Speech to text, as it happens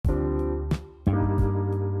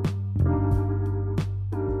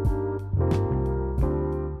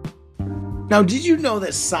Now, did you know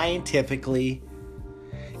that scientifically,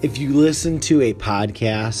 if you listen to a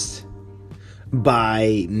podcast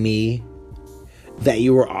by me, that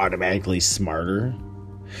you are automatically smarter?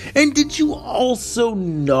 And did you also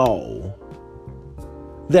know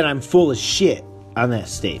that I'm full of shit on that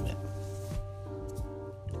statement?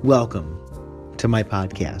 Welcome to my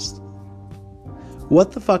podcast.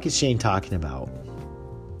 What the fuck is Shane talking about?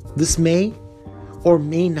 This may or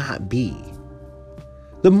may not be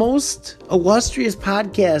the most illustrious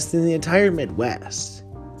podcast in the entire Midwest.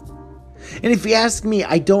 And if you ask me,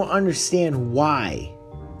 I don't understand why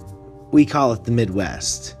we call it the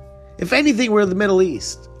Midwest. If anything, we're the Middle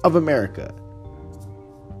East of America.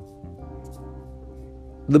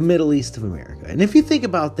 The Middle East of America. And if you think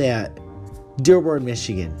about that, Dearborn,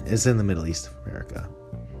 Michigan is in the Middle East of America.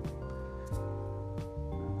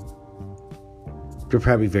 You're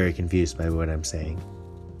probably very confused by what I'm saying,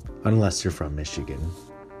 unless you're from Michigan.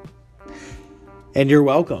 And you're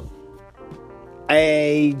welcome.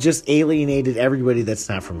 I just alienated everybody that's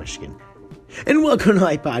not from Michigan. And welcome to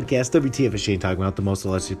my podcast, WTF is Shane, talking about the most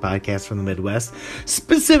illustrious podcast from the Midwest,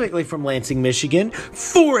 specifically from Lansing, Michigan,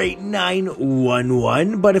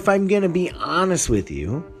 48911. But if I'm going to be honest with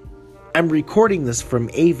you, I'm recording this from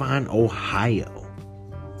Avon, Ohio.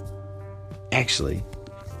 Actually,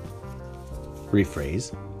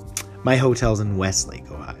 rephrase, my hotel's in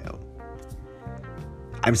Westlake, Ohio.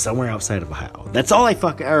 I'm somewhere outside of Ohio. That's all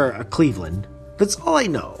or Cleveland. That's all I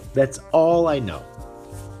know. That's all I know.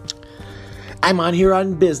 I'm on here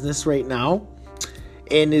on business right now,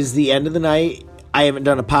 and it's the end of the night. I haven't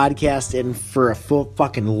done a podcast for a full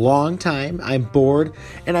fucking long time. I'm bored,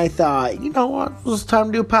 and I thought, you know what, it's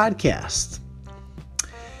time to do a podcast.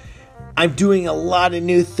 I'm doing a lot of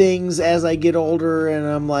new things as I get older, and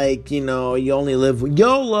I'm like, you only live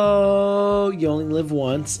YOLO. You only live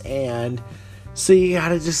once, and so you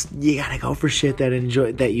gotta go for shit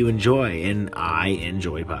that you enjoy, and I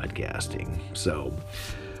enjoy podcasting. So,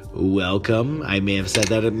 welcome. I may have said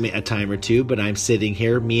that a time or two, but I'm sitting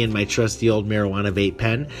here, me and my trusty old marijuana vape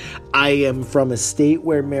pen. I am from a state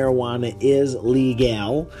where marijuana is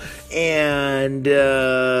legal, and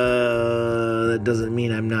that doesn't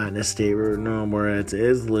mean I'm not in a state where it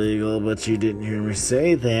is legal, but you didn't hear me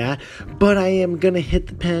say that. But I am gonna hit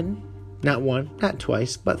the pen. Not one, not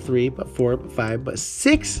twice, but 3, but 4, but 5, but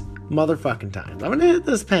 6 motherfucking times. I'm going to hit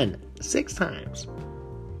this pen 6 times.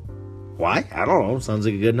 Why? I don't know. Sounds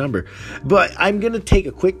like a good number. But I'm going to take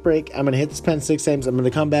a quick break. I'm going to hit this pen 6 times. I'm going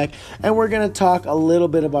to come back, and we're going to talk a little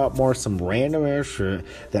bit about some random ass shit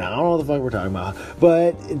that I don't know what the fuck we're talking about.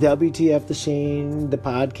 But WTF the Shane, the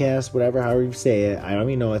podcast, whatever, however you say it. I don't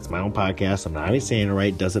even know. It's my own podcast. I'm not even saying it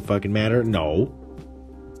right. Does it fucking matter? No.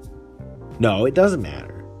 No, it doesn't matter.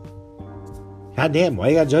 God damn, why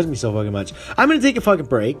you gotta judge me so fucking much? I'm gonna take a fucking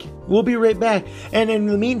break. We'll be right back. And in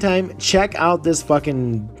the meantime, check out this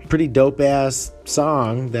fucking pretty dope-ass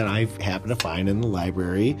song that I happen to find in the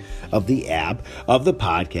library of the app of the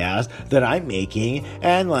podcast that I'm making,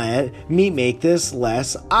 and let me make this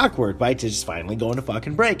less awkward by just finally going to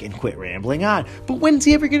fucking break and quit rambling on. But when's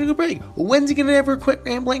he ever gonna go break? When's he gonna ever quit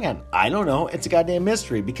rambling on? I don't know. It's a goddamn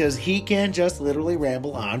mystery, because he can just literally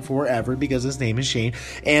ramble on forever because his name is Shane,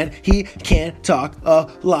 and he can talk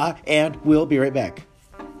a lot, and we'll be right back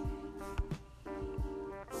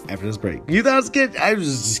after this break. You thought I was kidding? I was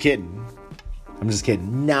just kidding. I'm just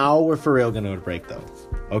kidding. Now we're for real gonna go to break, though.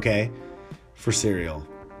 Okay? For cereal.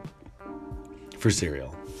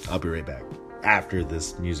 I'll be right back. After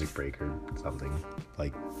this music break or something.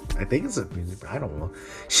 Like, I think it's a music break. I don't know.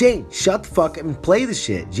 Shane, shut the fuck up and play the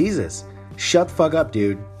shit. Jesus. Shut the fuck up,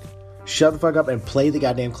 dude. Shut the fuck up and play the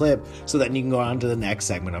goddamn clip so that you can go on to the next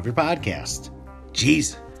segment of your podcast.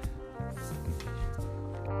 Jeez.